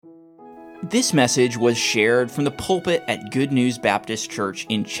This message was shared from the pulpit at Good News Baptist Church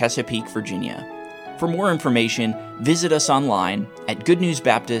in Chesapeake, Virginia. For more information, visit us online at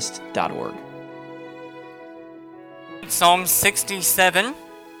goodnewsbaptist.org. Psalm 67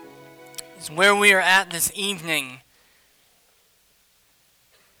 is where we are at this evening.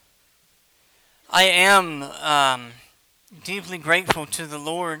 I am deeply grateful to the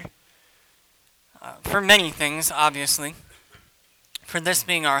Lord for many things, obviously. For this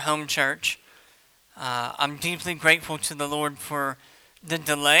being our home church. I'm deeply grateful to the Lord for the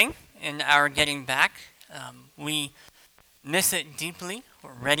delay in our getting back. We miss it deeply.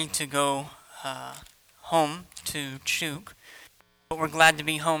 We're ready to go home to Chuk, but we're glad to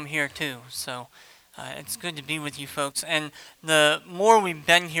be home here too. So it's good to be with you folks. And the more we've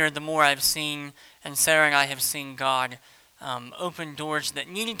been here, the more I've seen, and Sarah and I have seen God open doors that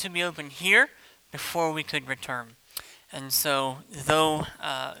needed to be opened here before we could return. And so, though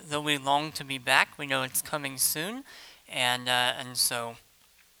we long to be back, we know it's coming soon, and so,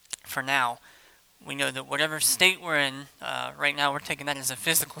 for now, we know that whatever state we're in, right now we're taking that as a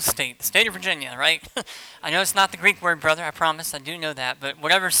physical state, the state of Virginia, right? I know it's not the Greek word, brother, I promise, I do know that, but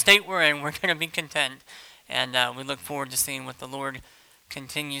whatever state we're in, we're going to be content, and we look forward to seeing what the Lord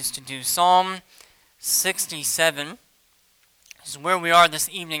continues to do. Psalm 67 is where we are this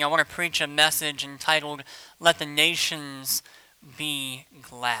evening. I want to preach a message entitled, Let the Nations Be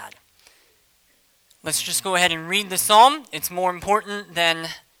Glad. Let's just go ahead and read the psalm. It's more important than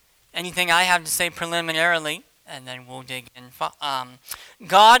anything I have to say preliminarily, and then we'll dig in.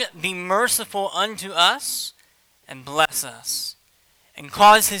 God, be merciful unto us, and bless us, and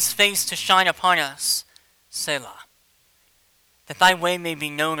cause his face to shine upon us, Selah. That thy way may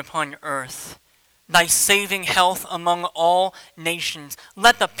be known upon earth, thy saving health among all nations.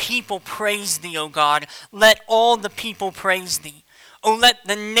 Let the people praise thee, O God. Let all the people praise thee. O let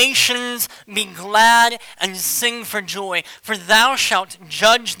the nations be glad and sing for joy, for thou shalt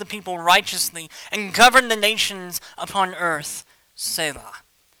judge the people righteously and govern the nations upon earth. Selah.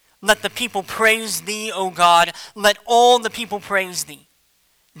 Let the people praise thee, O God. Let all the people praise thee.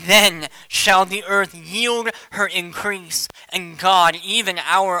 Then shall the earth yield her increase, and God, even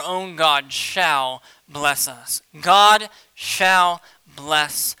our own God, shall bless us. God shall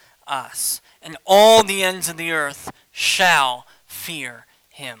bless us, and all the ends of the earth shall fear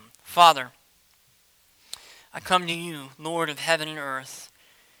him. Father, I come to you, Lord of heaven and earth,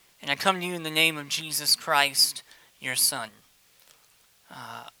 and I come to you in the name of Jesus Christ, your Son.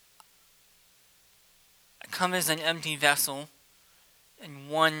 I come as an empty vessel,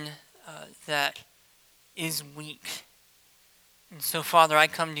 and one that is weak. And so, Father, I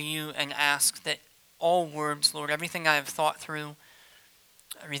come to you and ask that all words, Lord, everything I have thought through,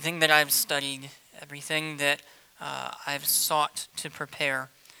 everything that I've studied, everything that I've sought to prepare,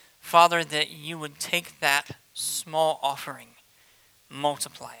 Father, that you would take that small offering,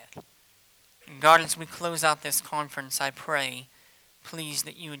 multiply it. And God, as we close out this conference, I pray, please,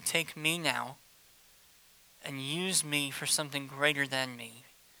 that you would take me now and use me for something greater than me.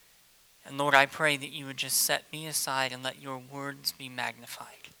 And Lord, I pray that you would just set me aside and let your words be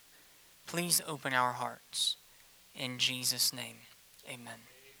magnified. Please open our hearts. In Jesus' name, amen.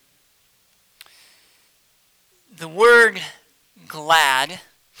 The word glad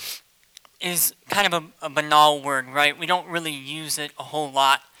is kind of a banal word, right? We don't really use it a whole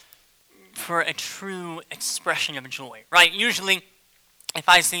lot for a true expression of joy, right? Usually, if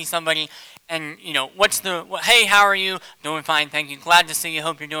I see somebody and, hey, how are you? Doing fine, thank you. Glad to see you.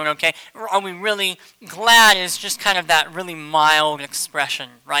 Hope you're doing okay. Are we really glad is just kind of that really mild expression,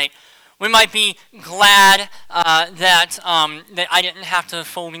 right? We might be glad that I didn't have to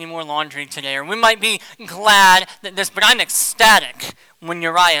fold any more laundry today. Or we might be glad that but I'm ecstatic when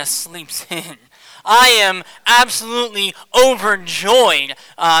Uriah sleeps in. I am absolutely overjoyed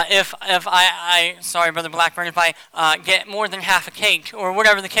if I sorry, Brother Blackburn, if I get more than half a cake or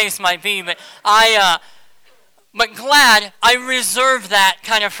whatever the case might be. But but glad, I reserve that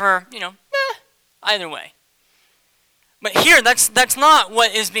kind of for either way. But here, that's not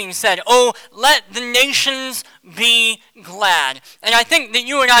what is being said. Oh, let the nations be glad. And I think that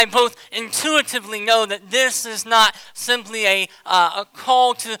you and I both intuitively know that this is not simply a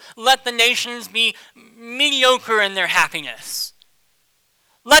call to let the nations be mediocre in their happiness.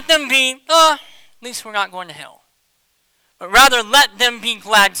 Let them be, at least we're not going to hell. But rather, let them be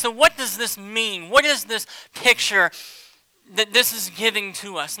glad. So what does this mean? What is this picture that this is giving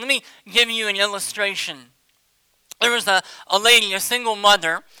to us? Let me give you an illustration. There was a lady, a single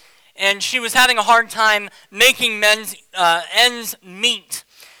mother, and she was having a hard time making ends meet.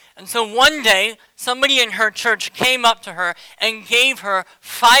 And so one day, somebody in her church came up to her and gave her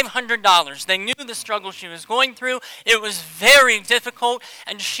 $500. They knew the struggle she was going through. It was very difficult,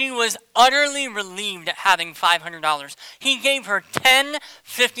 and she was utterly relieved at having $500. He gave her 10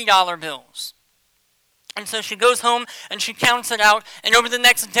 $50 bills. And so she goes home and she counts it out, and over the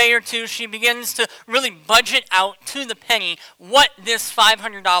next day or two, she begins to really budget out to the penny what this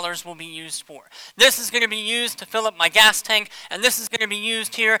 $500 will be used for. This is going to be used to fill up my gas tank, and this is going to be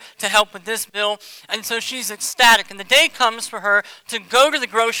used here to help with this bill. And so she's ecstatic, and the day comes for her to go to the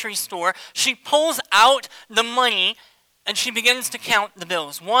grocery store. She pulls out the money, and she begins to count the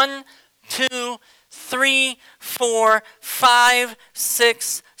bills. 1, 2, 3, 4, 5,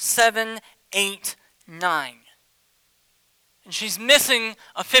 6, 7, 8, 9. And she's missing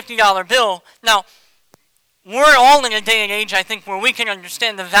a $50 bill. Now, we're all in a day and age, I think, where we can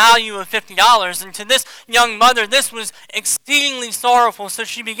understand the value of $50. And to this young mother, this was exceedingly sorrowful. So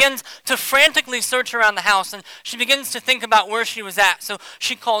she begins to frantically search around the house, and she begins to think about where she was at. So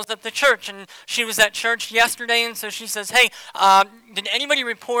she calls up the church, and she was at church yesterday. And so she says, hey, did anybody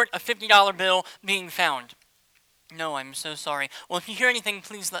report a $50 bill being found? No, I'm so sorry. Well, if you hear anything,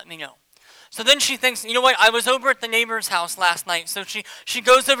 please let me know. So then she thinks, you know what, I was over at the neighbor's house last night. So she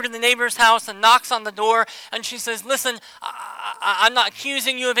goes over to the neighbor's house and knocks on the door, and she says, listen, I'm not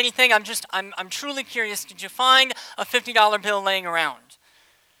accusing you of anything. I'm truly curious. Did you find a $50 bill laying around?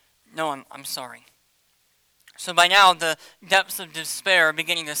 No, I'm sorry. So by now, the depths of despair are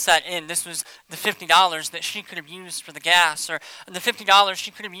beginning to set in. This was the $50 that she could have used for the gas, or the $50 she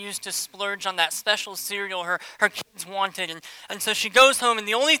could have used to splurge on that special cereal her kids wanted. And so she goes home, and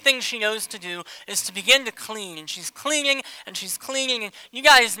the only thing she knows to do is to begin to clean. And she's cleaning, and she's cleaning. And you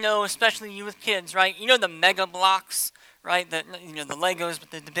guys know, especially you with kids, right? You know the mega blocks, right? The Legos,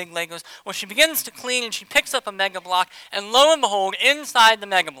 but the big Legos. Well, she begins to clean, and she picks up a mega block, and lo and behold, inside the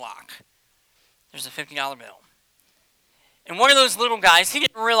mega block, there's a $50 bill. And one of those little guys, he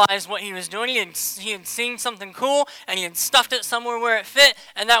didn't realize what he was doing. He had seen something cool, and he had stuffed it somewhere where it fit,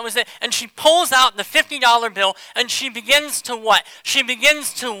 and that was it. And she pulls out the $50 bill, and she begins to what? She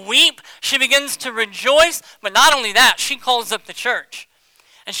begins to weep. She begins to rejoice. But not only that, she calls up the church.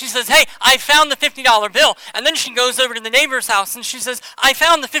 And she says, hey, I found the $50 bill. And then she goes over to the neighbor's house, and she says, I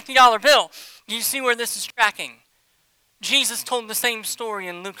found the $50 bill. Do you see where this is tracking? Jesus told the same story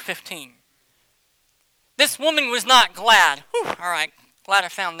in Luke 15. This woman was not glad. Whew, all right, glad I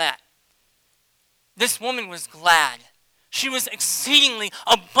found that. This woman was glad. She was exceedingly,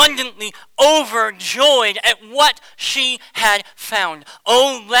 abundantly overjoyed at what she had found.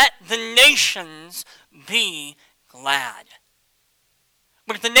 Oh, let the nations be glad.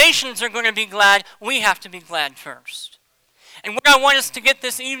 But if the nations are going to be glad, we have to be glad first. And what I want us to get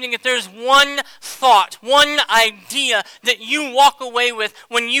this evening, if there's one thought, one idea that you walk away with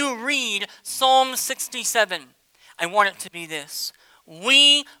when you read Psalm 67, I want it to be this.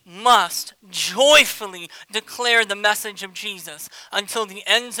 We must joyfully declare the message of Jesus until the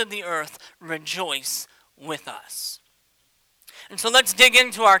ends of the earth rejoice with us. And so let's dig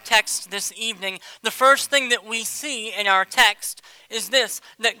into our text this evening. The first thing that we see in our text is this,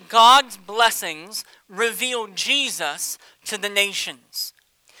 that God's blessings reveal Jesus to the nations.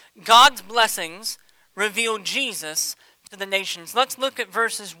 God's blessings reveal Jesus to the nations. Let's look at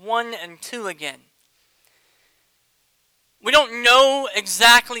verses 1 and 2 again. We don't know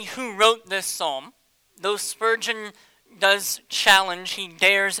exactly who wrote this psalm, though Spurgeon does challenge, he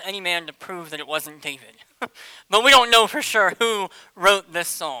dares any man to prove that it wasn't David. But we don't know for sure who wrote this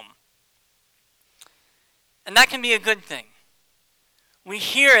psalm. And that can be a good thing. We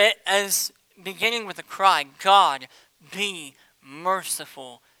hear it as beginning with a cry, God, be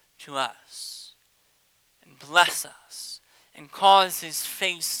merciful to us, and bless us, and cause his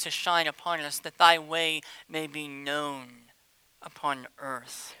face to shine upon us, that thy way may be known upon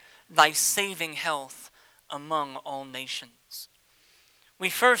earth, thy saving health among all nations. We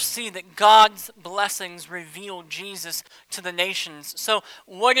first see that God's blessings reveal Jesus to the nations. So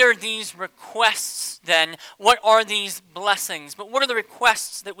what are these requests then? What are these blessings? But what are the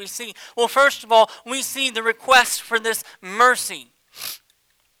requests that we see? Well, first of all, we see the request for this mercy.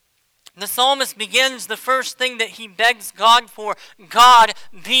 The psalmist begins the first thing that he begs God for, God,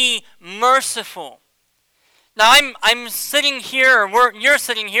 be merciful. Now, I'm sitting here, or you're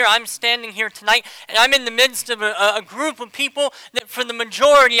sitting here, I'm standing here tonight, and I'm in the midst of a group of people that for the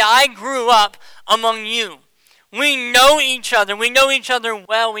majority I grew up among you. We know each other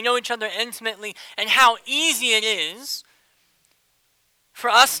well, we know each other intimately, and how easy it is for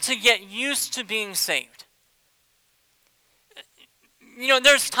us to get used to being saved.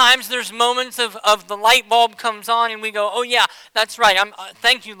 there's moments of the light bulb comes on and we go, oh yeah, that's right.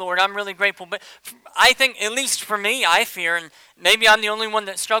 Thank you, Lord. I'm really grateful. But I think, at least for me, I fear, and maybe I'm the only one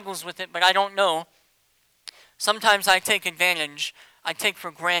that struggles with it, but I don't know. Sometimes I take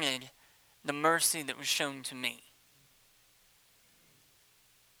for granted the mercy that was shown to me.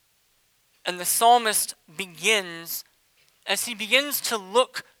 And the psalmist begins, as he begins to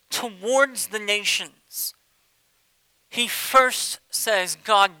look towards the nations, he first says,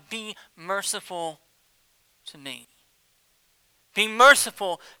 God, be merciful to me. Be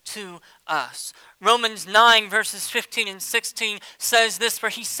merciful to us. Romans 9 verses 15 and 16 says this, for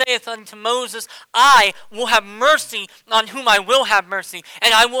he saith unto Moses, I will have mercy on whom I will have mercy,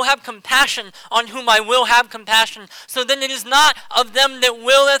 and I will have compassion on whom I will have compassion. So then it is not of them that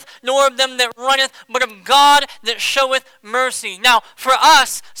willeth, nor of them that runneth, but of God that showeth mercy. Now, for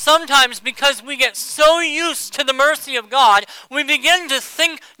us, sometimes because we get so used to the mercy of God, we begin to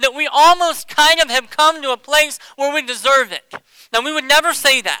think that we almost kind of have come to a place where we deserve it. Now, we would never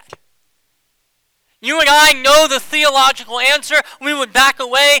say that. You and I know the theological answer. We would back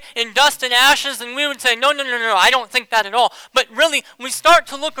away in dust and ashes, and we would say, no, I don't think that at all. But really, we start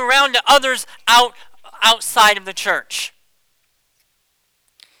to look around at others outside of the church.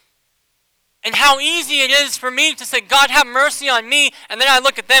 And how easy it is for me to say, God, have mercy on me, and then I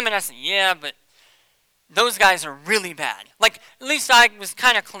look at them and I say, yeah, but those guys are really bad. Like, at least I was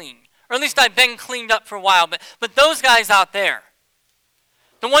kind of clean, or at least I've been cleaned up for a while, but those guys out there,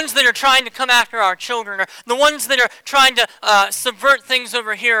 the ones that are trying to come after our children, or the ones that are trying to subvert things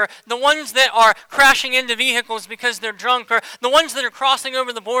over here, the ones that are crashing into vehicles because they're drunk, or the ones that are crossing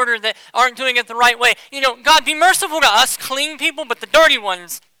over the border that aren't doing it the right way. God, be merciful to us clean people, but the dirty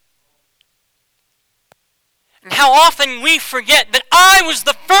ones. And how often we forget that I was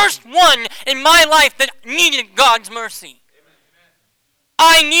the first one in my life that needed God's mercy.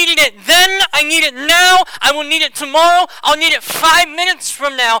 I needed it then, I need it now, I will need it tomorrow, I'll need it 5 minutes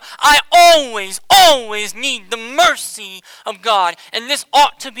from now. I always need the mercy of God. And this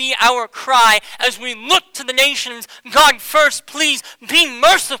ought to be our cry as we look to the nations. God, first, please be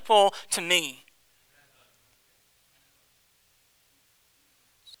merciful to me.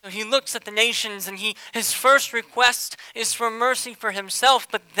 So he looks at the nations, and his first request is for mercy for himself.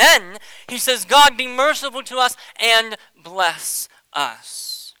 But then he says, God, be merciful to us and bless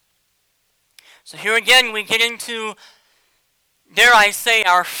us. So here again we get into, dare I say,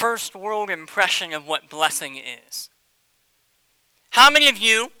 our first world impression of what blessing is. How many of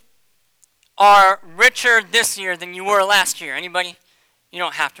you are richer this year than you were last year? Anybody? You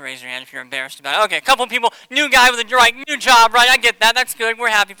don't have to raise your hand if you're embarrassed about it. Okay, a couple people, new guy with a new job, right? I get that. That's good. We're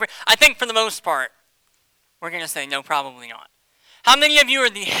happy for. I think for the most part, we're going to say no, probably not. How many of you are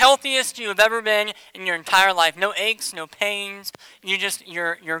the healthiest you have ever been in your entire life? No aches, no pains.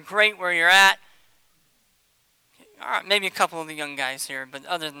 You're great where you're at. All right, maybe a couple of the young guys here, but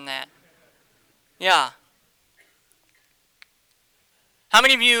other than that, yeah. How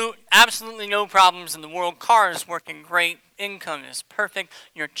many of you, absolutely no problems in the world? Car is working great. Income is perfect.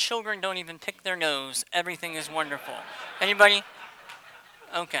 Your children don't even pick their nose. Everything is wonderful. Anybody?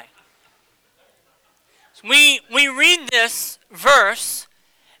 Okay. So we read this verse,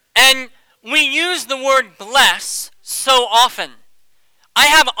 and we use the word bless so often. I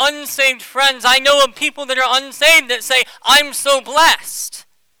have unsaved friends. I know of people that are unsaved that say, I'm so blessed.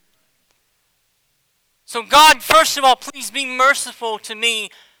 So God, first of all, please be merciful to me,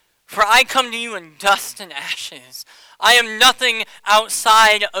 for I come to you in dust and ashes. I am nothing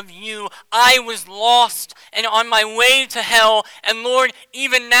outside of you. I was lost and on my way to hell. And Lord,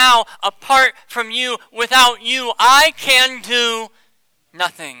 even now, apart from you, without you, I can do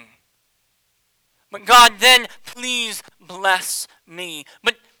nothing. But God, then please bless me.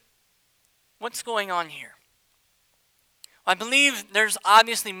 But what's going on here? I believe there's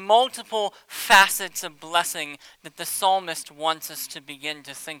obviously multiple facets of blessing that the psalmist wants us to begin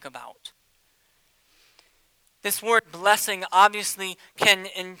to think about. This word blessing obviously can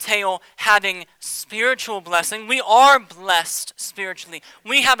entail having spiritual blessing. We are blessed spiritually.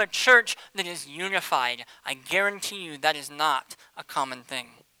 We have a church that is unified. I guarantee you that is not a common thing.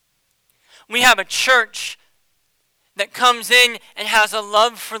 We have a church that comes in and has a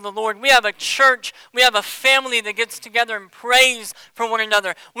love for the Lord. We have a church, we have a family that gets together and prays for one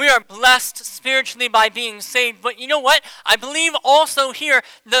another. We are blessed spiritually by being saved. But you know what? I believe also here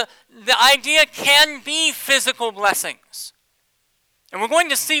the idea can be physical blessings. And we're going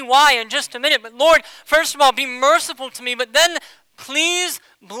to see why in just a minute. But Lord, first of all, be merciful to me, but then please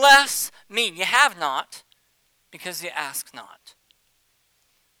bless me. You have not, because you ask not.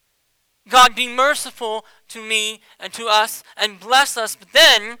 God, be merciful to me and to us and bless us, but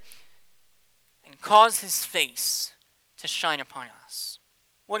then, and cause his face to shine upon us.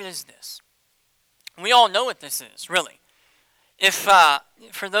 What is this? We all know what this is, really. If,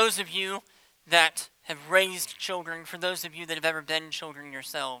 for those of you that have raised children, for those of you that have ever been children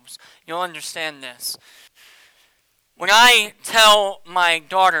yourselves, you'll understand this. When I tell my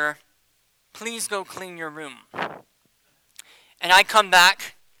daughter, please go clean your room, and I come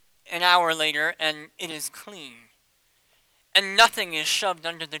back an hour later and it is clean, and nothing is shoved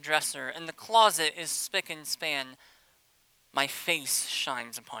under the dresser, and the closet is spick and span, my face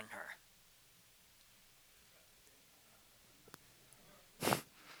shines upon her.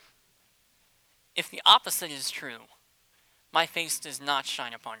 If the opposite is true, my face does not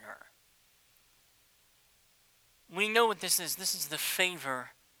shine upon her. We know what this is. This is the favor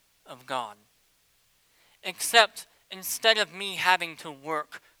of God. Except instead of me having to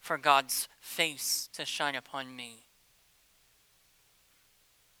work for God's face to shine upon me,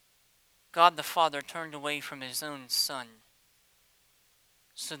 God the Father turned away from his own Son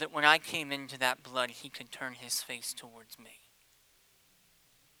so that when I came into that blood, he could turn his face towards me.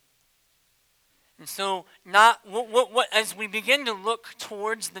 And so, as we begin to look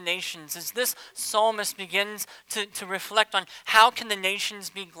towards the nations, as this psalmist begins to reflect on how can the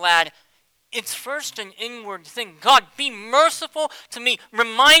nations be glad, it's first an inward thing. God, be merciful to me.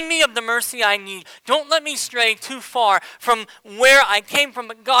 Remind me of the mercy I need. Don't let me stray too far from where I came from.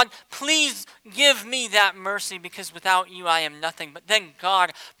 But God, please give me that mercy, because without you I am nothing. But then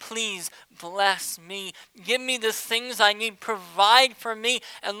God, please bless me. Give me the things I need. Provide for me.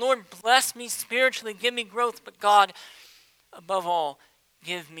 And Lord, bless me spiritually. Give me growth. But God, above all,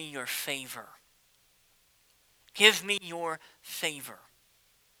 give me your favor. Give me your favor.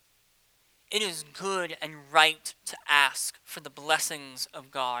 It is good and right to ask for the blessings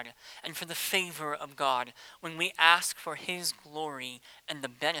of God and for the favor of God when we ask for his glory and the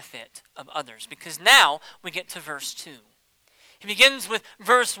benefit of others. Because now we get to verse 2. He begins with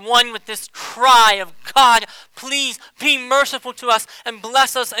verse 1 with this cry of, God, please be merciful to us and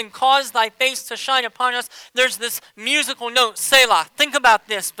bless us and cause thy face to shine upon us. There's this musical note, Selah. Think about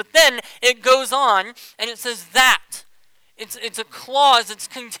this. But then it goes on and it says that. It's a clause. It's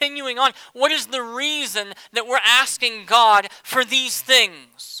continuing on. What is the reason that we're asking God for these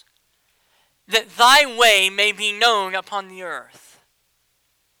things? That thy way may be known upon the earth,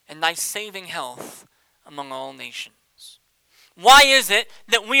 and thy saving health among all nations. Why is it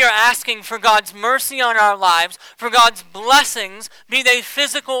that we are asking for God's mercy on our lives, for God's blessings, be they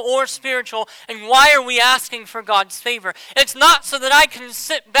physical or spiritual, and why are we asking for God's favor? It's not so that I can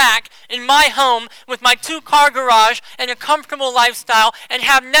sit back in my home with my 2-car garage and a comfortable lifestyle and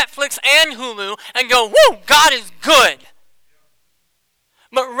have Netflix and Hulu and go, woo, God is good.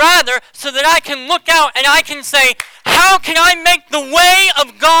 But rather so that I can look out and I can say, how can I make the way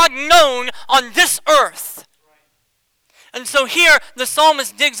of God known on this earth? And so here the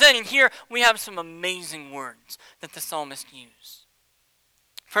psalmist digs in, and here we have some amazing words that the psalmist used.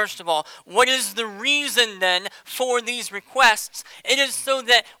 First of all, what is the reason then for these requests? It is so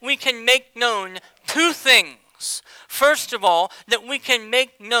that we can make known two things. First of all, that we can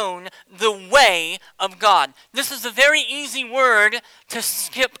make known the way of God. This is a very easy word to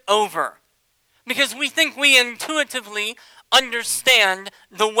skip over, because we think we intuitively understand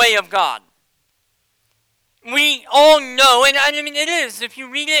the way of God. We all know, and I mean it is, if you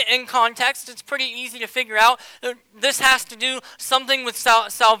read it in context, it's pretty easy to figure out. This has to do something with the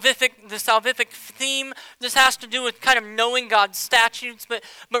salvific theme. This has to do with kind of knowing God's statutes. But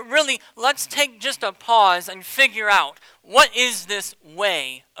really, let's take just a pause and figure out, what is this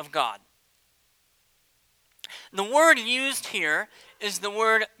way of God? The word used here is the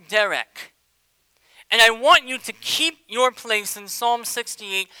word derek. And I want you to keep your place in Psalm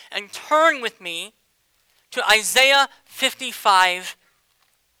 68 and turn with me to Isaiah 55.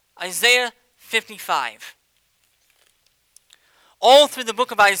 Isaiah 55. All through the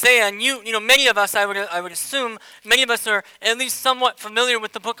book of Isaiah, and you know, many of us, I would assume, many of us are at least somewhat familiar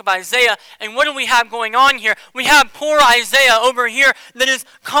with the book of Isaiah. And what do we have going on here? We have poor Isaiah over here that is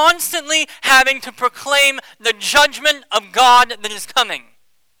constantly having to proclaim the judgment of God that is coming.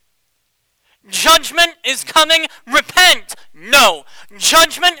 Judgment is coming, repent. No.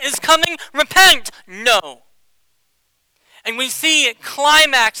 Judgment is coming, repent. No. And we see it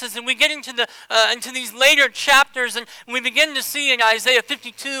climaxes, and we get into these later chapters, and we begin to see in Isaiah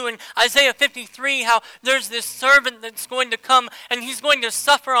 52 and Isaiah 53 how there's this servant that's going to come, and he's going to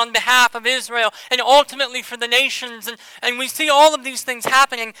suffer on behalf of Israel and ultimately for the nations, and we see all of these things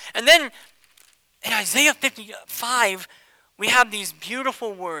happening. And then in Isaiah 55, we have these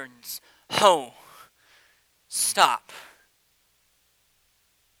beautiful words, Ho, stop.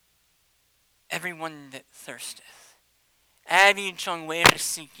 Everyone that thirsteth, adi chong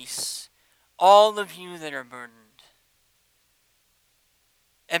sikis, all of you that are burdened.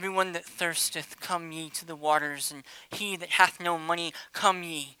 Everyone that thirsteth, come ye to the waters, and he that hath no money, come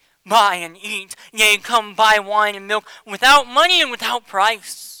ye, buy and eat. Yea, come buy wine and milk without money and without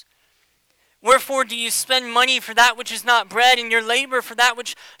price. Wherefore do you spend money for that which is not bread, and your labor for that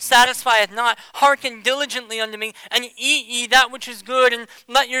which satisfieth not? Hearken diligently unto me, and eat ye that which is good, and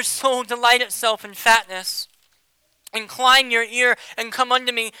let your soul delight itself in fatness. Incline your ear and come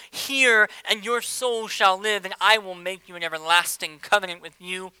unto me, hear, and your soul shall live, and I will make you an everlasting covenant with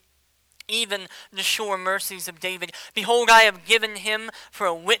you, even the sure mercies of David. Behold, I have given him for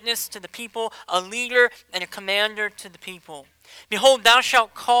a witness to the people, a leader and a commander to the people. Behold, thou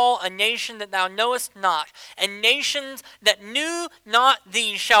shalt call a nation that thou knowest not, and nations that knew not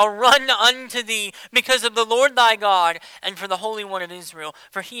thee shall run unto thee, because of the Lord thy God, and for the Holy One of Israel,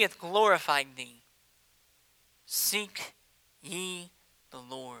 for he hath glorified thee. Seek ye the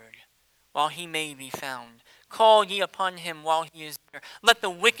Lord while he may be found. Call ye upon him while he is there. Let the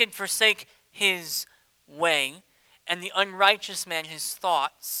wicked forsake his way, and the unrighteous man his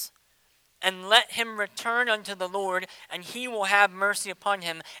thoughts. And let him return unto the Lord, and he will have mercy upon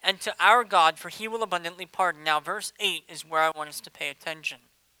him, and to our God, for he will abundantly pardon. Now, verse 8 is where I want us to pay attention.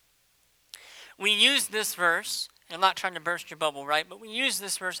 We use this verse, and I'm not trying to burst your bubble, right? But we use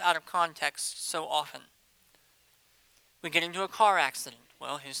this verse out of context so often. We get into a car accident.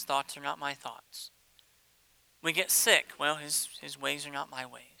 Well, his thoughts are not my thoughts. We get sick. Well, his ways are not my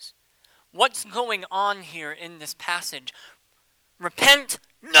ways. What's going on here in this passage? Repent?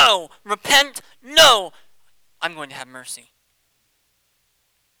 No. Repent? No. I'm going to have mercy.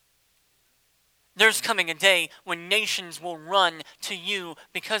 There's coming a day when nations will run to you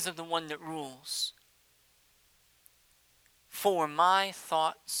because of the one that rules. For my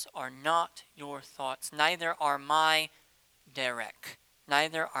thoughts are not your thoughts, neither are my Derek,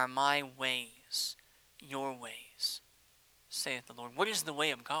 neither are my ways your ways, saith the Lord. What is the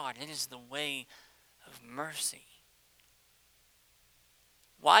way of God? It is the way of mercy.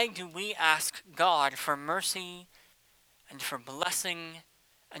 Why do we ask God for mercy and for blessing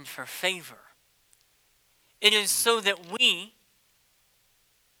and for favor? It is so that we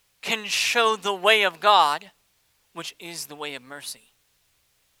can show the way of God, which is the way of mercy.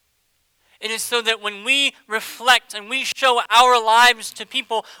 It is so that when we reflect and we show our lives to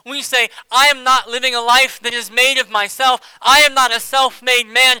people, we say, I am not living a life that is made of myself. I am not a self-made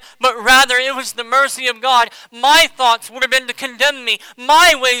man, but rather it was the mercy of God. My thoughts would have been to condemn me.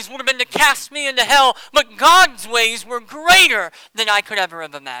 My ways would have been to cast me into hell, but God's ways were greater than I could ever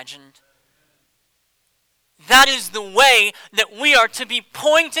have imagined. That is the way that we are to be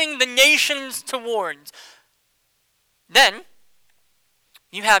pointing the nations towards. Then,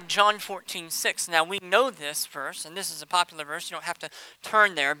 you have John 14:6. Now, we know this verse, and this is a popular verse. You don't have to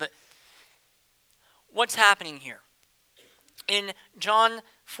turn there, but what's happening here? In John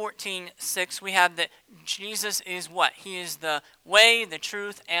 14:6, we have that Jesus is what? He is the way, the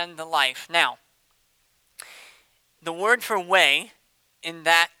truth, and the life. Now, the word for way in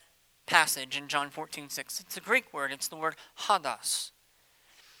that passage in John 14:6, it's a Greek word. It's the word hadas.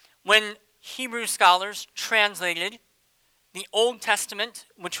 When Hebrew scholars translated the Old Testament,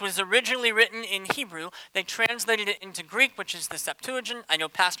 which was originally written in Hebrew, they translated it into Greek, which is the Septuagint. I know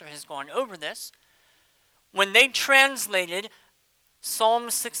Pastor has gone over this. When they translated Psalm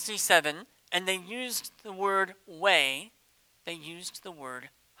 67 and they used the word way, they used the word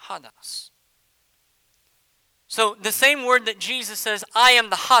hadas. So the same word that Jesus says, I am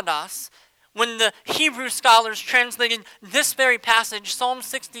the hadas, when the Hebrew scholars translated this very passage, Psalm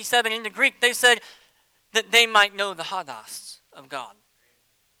 67, into Greek, they said, that they might know the hadas of God.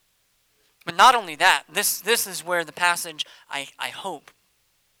 But not only that, this is where the passage, I hope,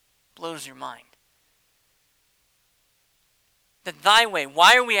 blows your mind. That thy way,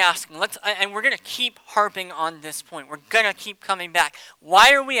 why are we asking? And we're going to keep harping on this point. We're going to keep coming back.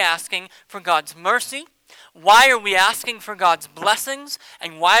 Why are we asking for God's mercy? Why are we asking for God's blessings?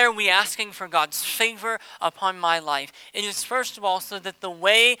 And why are we asking for God's favor upon my life? It is first of all so that the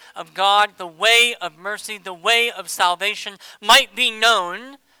way of God, the way of mercy, the way of salvation might be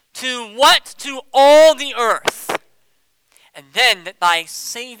known to what? To all the earth. And then that thy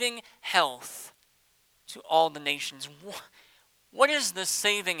saving health to all the nations. What is the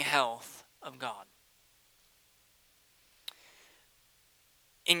saving health of God?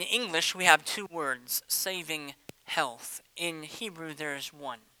 In English, we have two words, saving health. In Hebrew, there is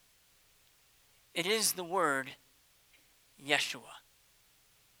one. It is the word Yeshua.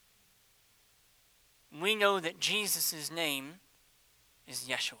 we know that Jesus' name is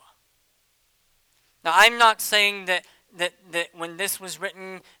Yeshua. Now, I'm not saying that when this was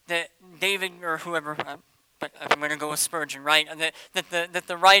written, that David or whoever, but I'm going to go with Spurgeon, right? That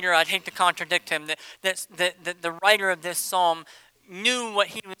the writer, I'd hate to contradict him, that the writer of this psalm knew what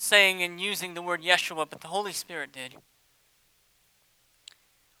he was saying and using the word Yeshua, but the Holy Spirit did.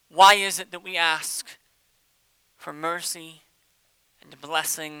 Why is it that we ask for mercy and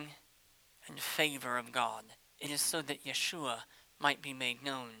blessing and favor of God? It is so that Yeshua might be made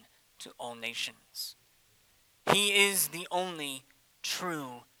known to all nations. He is the only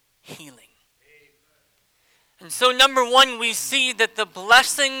true healing. And so, number one, we see that the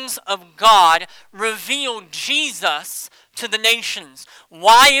blessings of God reveal Jesus to the nations.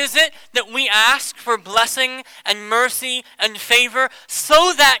 Why is it that we ask for blessing and mercy and favor?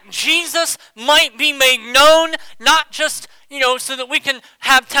 So that Jesus might be made known, not just, so that we can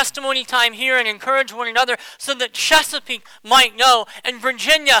have testimony time here and encourage one another, so that Chesapeake might know, and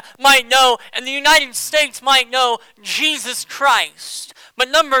Virginia might know, and the United States might know Jesus Christ. But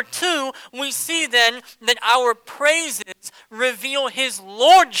number two, we see then that our praises reveal his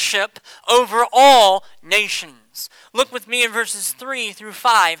lordship over all nations. Look with me in verses 3 through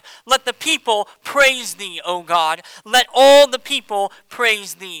 5. Let the people praise thee, O God. Let all the people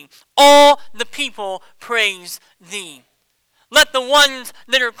praise thee. All the people praise thee. Let the ones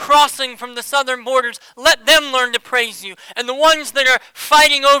that are crossing from the southern borders, let them learn to praise you. And the ones that are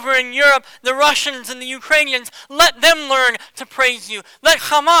fighting over in Europe, the Russians and the Ukrainians, let them learn to praise you. Let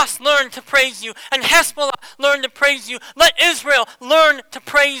Hamas learn to praise you. And Hezbollah learn to praise you. Let Israel learn to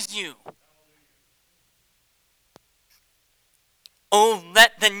praise you. Oh,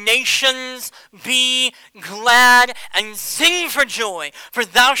 let the nations be glad and sing for joy, for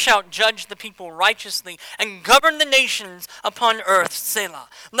thou shalt judge the people righteously and govern the nations upon earth. Selah.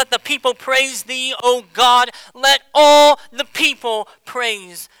 Let the people praise thee, O God. Let all the people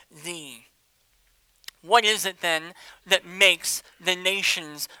praise thee. What is it then that makes the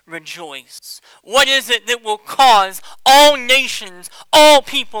nations rejoice? What is it that will cause all nations, all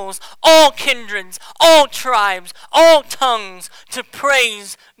peoples, all kindreds, all tribes, all tongues to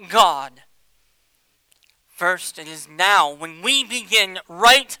praise God? First, it is now, when we begin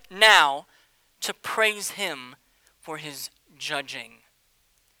right now to praise him for his judging.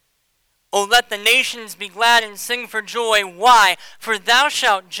 Oh, let the nations be glad and sing for joy. Why? For thou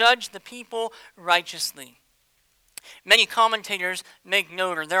shalt judge the people righteously. Many commentators make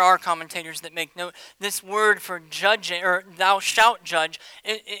note, or there are commentators that make note, this word for judging, or thou shalt judge,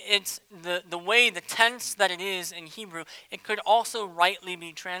 it's the way, the tense that it is in Hebrew, it could also rightly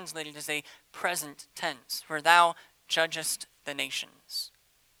be translated as a present tense, for thou judgest the nations.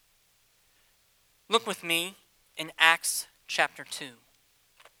 Look with me in Acts chapter 2.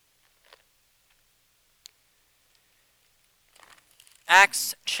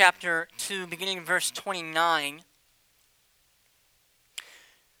 Acts chapter 2, beginning in verse 29.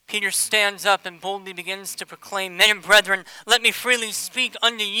 Peter stands up and boldly begins to proclaim, Men and brethren, let me freely speak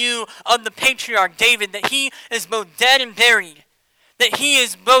unto you of the patriarch David, that he is both dead and buried. That he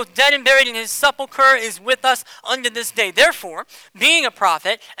is both dead and buried, and his sepulchre is with us unto this day. Therefore, being a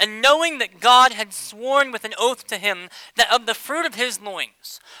prophet, and knowing that God had sworn with an oath to him, that of the fruit of his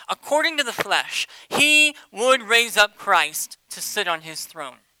loins, according to the flesh, he would raise up Christ to sit on his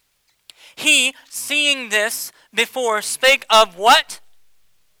throne. He, seeing this before, spake of what?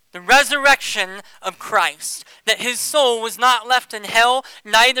 The resurrection of Christ, that his soul was not left in hell,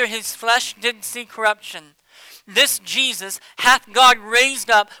 neither his flesh did see corruption. This Jesus hath God raised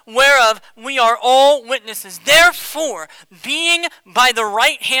up, whereof we are all witnesses. Therefore, being by the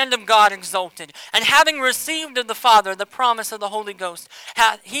right hand of God exalted, and having received of the Father the promise of the Holy Ghost,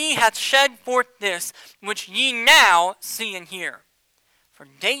 he hath shed forth this, which ye now see and hear. For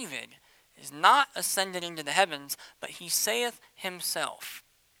David is not ascended into the heavens, but he saith himself,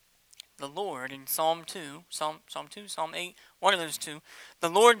 the Lord, in Psalm 2, Psalm 8, one of those two, the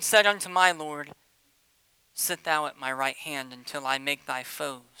Lord said unto my Lord, Sit thou at my right hand until I make thy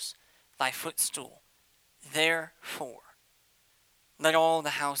foes thy footstool. Therefore, let all the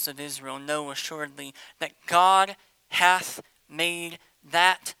house of Israel know assuredly that God hath made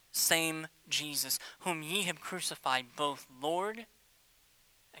that same Jesus, whom ye have crucified, both Lord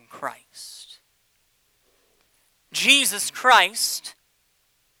and Christ. Jesus Christ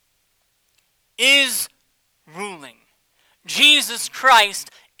is ruling. Jesus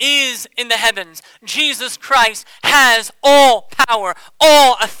Christ is in the heavens. Jesus Christ has all power,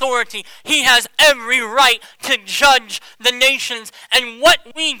 all authority. He has every right to judge the nations. And what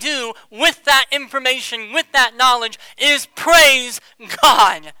we do with that information, with that knowledge, is praise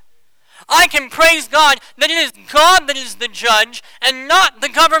God. I can praise God that it is God that is the judge and not the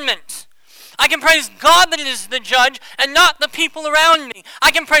government. I can praise God that it is the judge and not the people around me.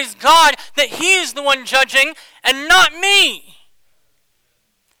 I can praise God that He is the one judging and not me.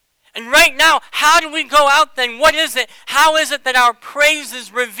 And right now, how do we go out then? What is it? How is it that our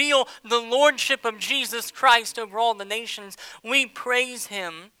praises reveal the lordship of Jesus Christ over all the nations? We praise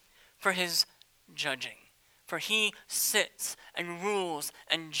Him for His judging. For He sits and rules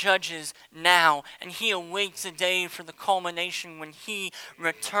and judges now. And He awaits a day for the culmination when He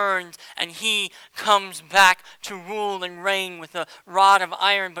returns and He comes back to rule and reign with a rod of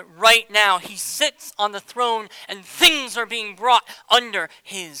iron. But right now He sits on the throne and things are being brought under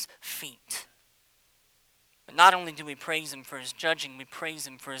His feet. But not only do we praise Him for His judging, we praise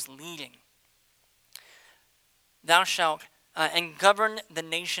Him for His leading. Thou shalt and govern the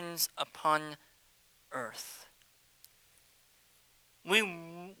nations upon earth.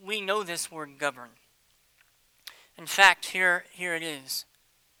 We know this word govern. In fact, here it is.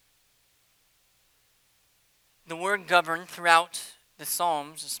 The word govern throughout the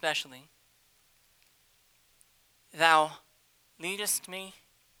Psalms especially. Thou leadest me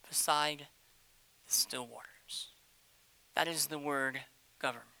beside the still waters. That is the word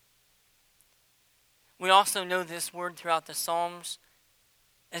govern. We also know this word throughout the Psalms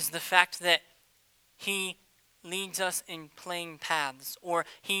as the fact that He leads us in plain paths, or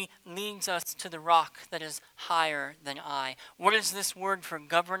He leads us to the rock that is higher than I. What is this word for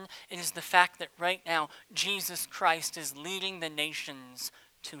govern? It is the fact that right now Jesus Christ is leading the nations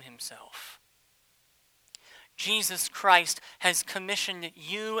to Himself. Jesus Christ has commissioned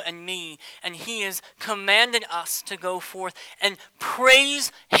you and me, and He has commanded us to go forth and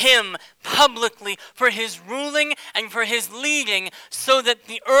praise Him publicly for His ruling and for His leading, so that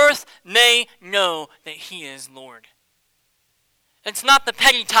the earth may know that He is Lord. It's not the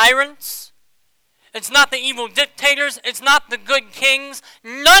petty tyrants. It's not the evil dictators. It's not the good kings.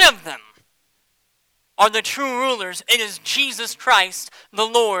 None of them are the true rulers. It is Jesus Christ, the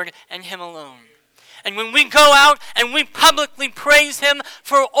Lord, and Him alone. And when we go out and we publicly praise Him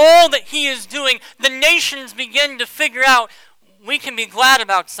for all that He is doing, the nations begin to figure out we can be glad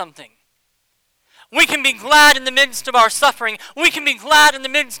about something. We can be glad in the midst of our suffering. We can be glad in the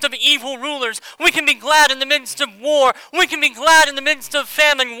midst of evil rulers. We can be glad in the midst of war. We can be glad in the midst of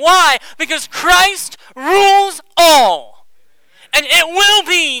famine. Why? Because Christ rules all. And it will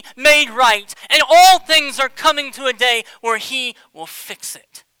be made right. And all things are coming to a day where He will fix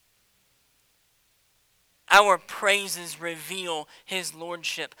it. Our praises reveal His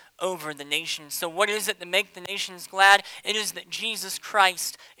lordship over the nations. So what is it that makes the nations glad? It is that Jesus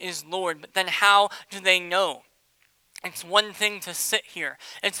Christ is Lord. But then how do they know? It's one thing to sit here.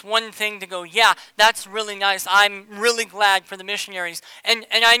 It's one thing to go, yeah, that's really nice. I'm really glad for the missionaries. And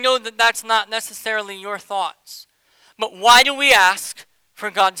I know that that's not necessarily your thoughts. But why do we ask for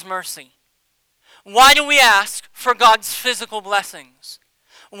God's mercy? Why do we ask for God's physical blessings?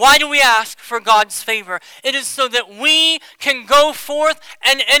 Why do we ask for God's favor? It is so that we can go forth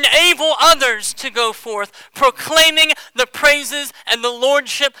and enable others to go forth, proclaiming the praises and the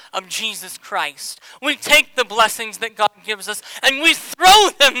lordship of Jesus Christ. We take the blessings that God gives us and we throw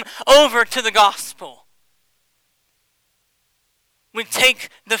them over to the gospel. We take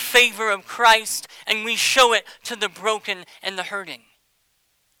the favor of Christ and we show it to the broken and the hurting.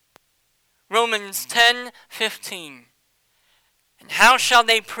 Romans 10:15. And how shall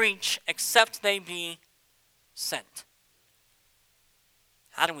they preach except they be sent?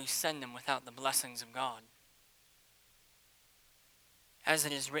 How do we send them without the blessings of God? As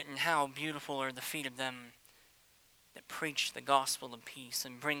it is written, how beautiful are the feet of them that preach the gospel of peace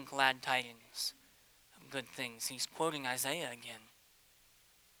and bring glad tidings of good things. He's quoting Isaiah again.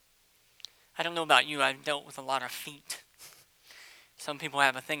 I don't know about you, I've dealt with a lot of feet. Some people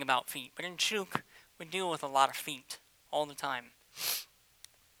have a thing about feet, but in Chuk, we deal with a lot of feet all the time.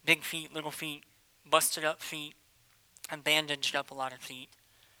 Big feet, little feet, busted up feet, and bandaged up a lot of feet.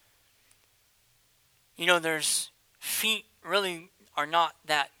 You know, there's feet really are not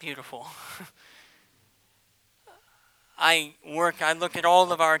that beautiful. I look at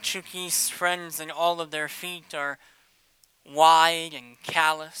all of our Chukis friends and all of their feet are wide and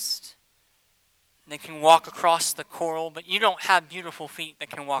calloused. They can walk across the coral, but you don't have beautiful feet that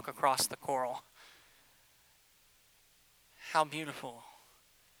can walk across the coral. How beautiful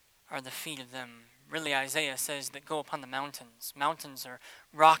are the feet of them. Really, Isaiah says that go upon the mountains. Mountains are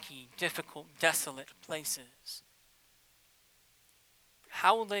rocky, difficult, desolate places.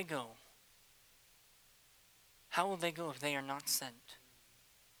 How will they go? How will they go if they are not sent?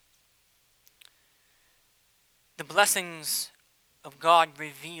 The blessings of God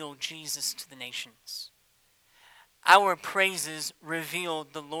reveal Jesus to the nations. Our praises reveal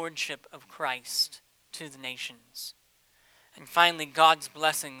the lordship of Christ to the nations. And finally, God's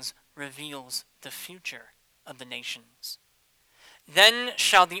blessings reveals the future of the nations. Then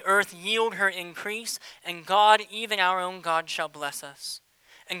shall the earth yield her increase, and God, even our own God, shall bless us.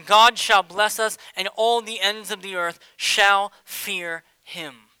 And God shall bless us, and all the ends of the earth shall fear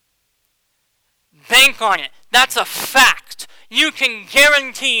him. Bank on it. That's a fact. You can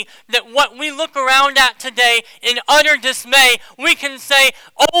guarantee that what we look around at today in utter dismay, we can say,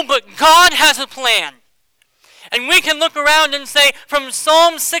 oh, but God has a plan. And we can look around and say from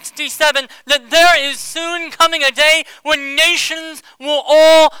Psalm 67 that there is soon coming a day when nations will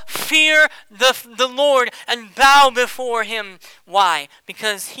all fear the Lord and bow before him. Why?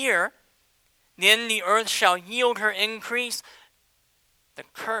 Because here, then the earth shall yield her increase. The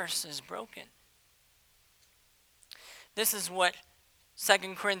curse is broken. This is what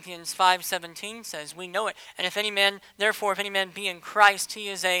 2 Corinthians 5:17 says. We know it. And if any man be in Christ, he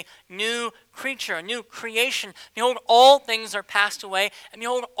is a new creature, a new creation. Behold, all things are passed away, and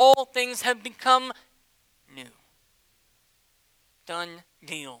behold, all things have become new. Done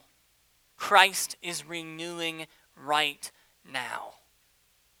deal. Christ is renewing right now.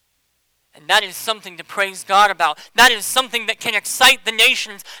 And that is something to praise God about. That is something that can excite the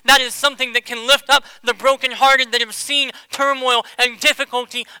nations. That is something that can lift up the brokenhearted that have seen turmoil and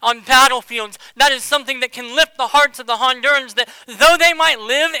difficulty on battlefields. That is something that can lift the hearts of the Hondurans that though they might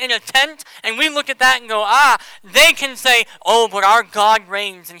live in a tent, and we look at that and go, they can say, oh, but our God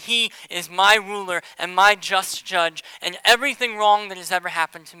reigns, and he is my ruler and my just judge, and everything wrong that has ever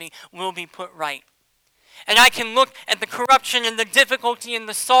happened to me will be put right. And I can look at the corruption and the difficulty and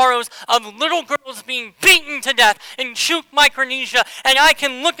the sorrows of little girls being beaten to death in Chuuk, Micronesia. And I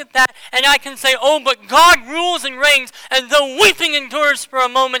can look at that and I can say, oh, but God rules and reigns. And though weeping endures for a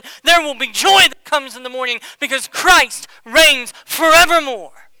moment, there will be joy that comes in the morning because Christ reigns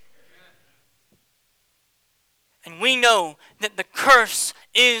forevermore. And we know that the curse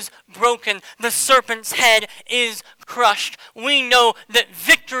is broken. The serpent's head is crushed. We know that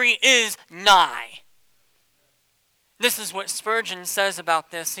victory is nigh. This is what Spurgeon says about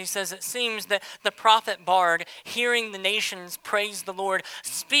this. He says, it seems that the prophet Bard, hearing the nations praise the Lord,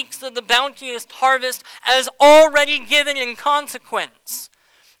 speaks of the bounteous harvest as already given in consequence.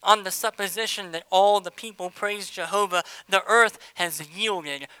 On the supposition that all the people praise Jehovah, the earth has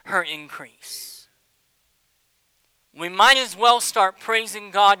yielded her increase. We might as well start praising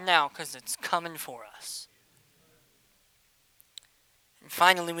God now because it's coming for us. And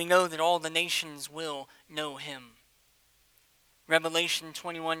finally, we know that all the nations will know him. Revelation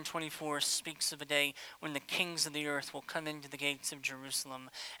 21:24 speaks of a day when the kings of the earth will come into the gates of Jerusalem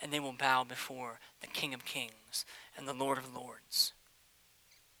and they will bow before the King of Kings and the Lord of Lords.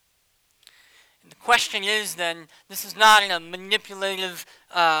 And the question is then, this is not in a manipulative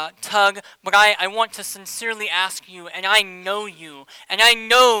tug, but I want to sincerely ask you, and I know you, and I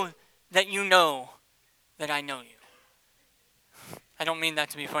know that you know that I know you. I don't mean that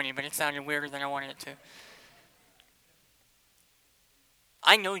to be funny, but it sounded weirder than I wanted it to.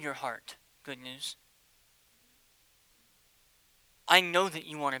 I know your heart, good news. I know that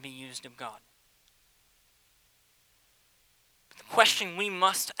you want to be used of God. But the question we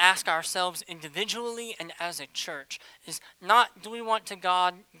must ask ourselves individually and as a church is not, do we want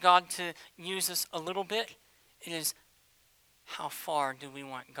God to use us a little bit? It is, how far do we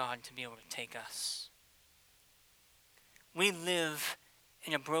want God to be able to take us? We live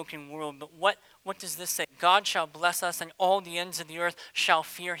in a broken world, but what does this say? God shall bless us, and all the ends of the earth shall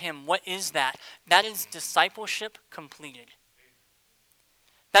fear him. What is that? That is discipleship completed.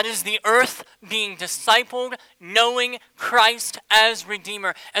 That is the earth being discipled, knowing Christ as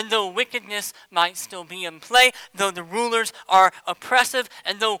Redeemer. And though wickedness might still be in play, though the rulers are oppressive,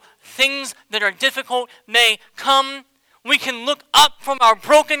 and though things that are difficult may come, we can look up from our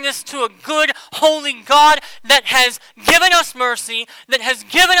brokenness to a good, holy God that has given us mercy, that has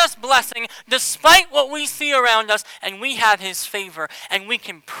given us blessing, despite what we see around us, and we have his favor, and we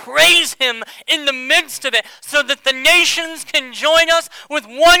can praise him in the midst of it, so that the nations can join us with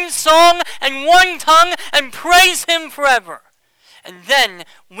one song and one tongue and praise him forever. And then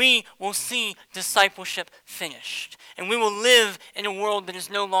we will see discipleship finished. And we will live in a world that is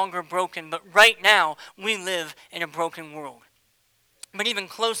no longer broken. But right now, we live in a broken world. But even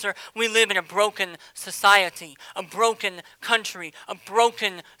closer, we live in a broken society, a broken country, a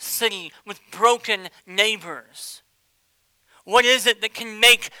broken city with broken neighbors. What is it that can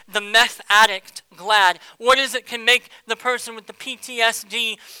make the meth addict glad? What is it can make the person with the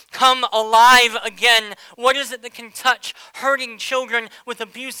PTSD come alive again? What is it that can touch hurting children with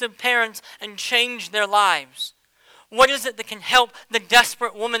abusive parents and change their lives? What is it that can help the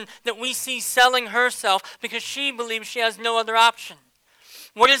desperate woman that we see selling herself because she believes she has no other option?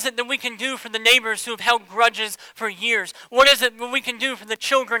 What is it that we can do for the neighbors who have held grudges for years? What is it that we can do for the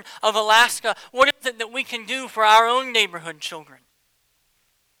children of Alaska? What is it that we can do for our own neighborhood children?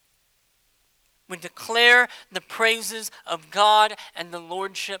 We declare the praises of God and the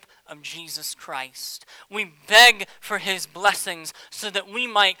lordship of Jesus Christ. We beg for his blessings so that we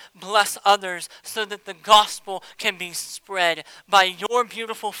might bless others, so that the gospel can be spread by your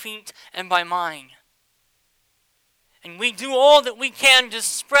beautiful feet and by mine. And we do all that we can to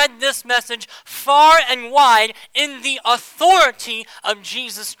spread this message far and wide in the authority of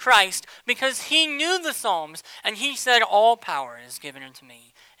Jesus Christ, because he knew the Psalms, and he said, all power is given unto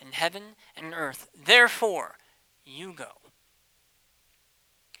me in heaven and earth. Therefore, you go.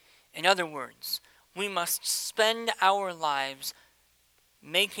 In other words, we must spend our lives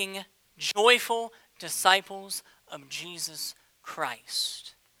making joyful disciples of Jesus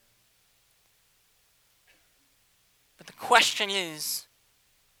Christ. But the question is,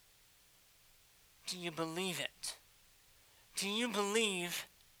 do you believe it? Do you believe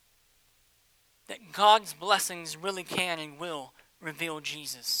that God's blessings really can and will reveal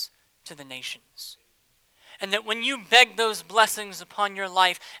Jesus to the nations? And that when you beg those blessings upon your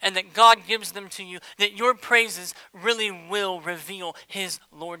life and that God gives them to you, that your praises really will reveal his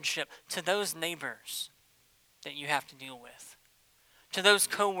lordship to those neighbors that you have to deal with, to those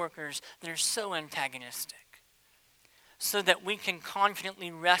coworkers that are so antagonistic, so that we can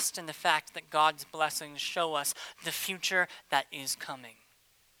confidently rest in the fact that God's blessings show us the future that is coming.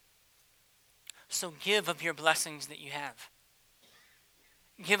 So give of your blessings that you have.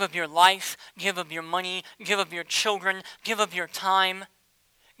 Give of your life, give of your money, give of your children, give of your time,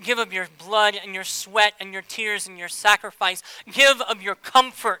 give of your blood and your sweat and your tears and your sacrifice. Give of your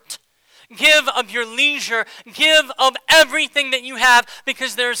comfort. Give of your leisure. Give of everything that you have,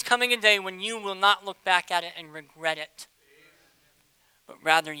 because there is coming a day when you will not look back at it and regret it, but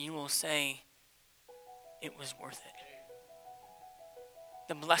rather you will say, it was worth it.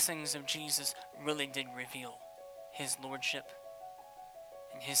 The blessings of Jesus really did reveal his lordship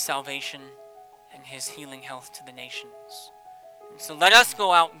and his salvation and his healing health to the nations. And so let us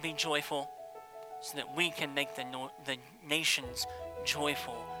go out and be joyful so that we can make the nations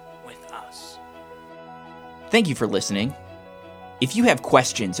joyful with us. Thank you for listening. If you have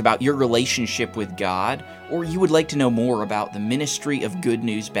questions about your relationship with God, or you would like to know more about the ministry of Good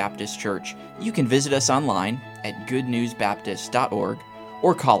News Baptist Church, you can visit us online at goodnewsbaptist.org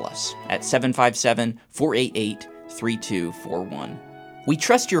or call us at 757-488-3241. We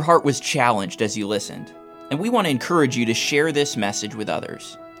trust your heart was challenged as you listened, and we want to encourage you to share this message with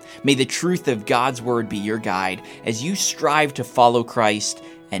others. May the truth of God's Word be your guide as you strive to follow Christ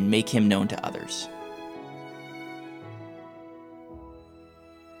and make him known to others.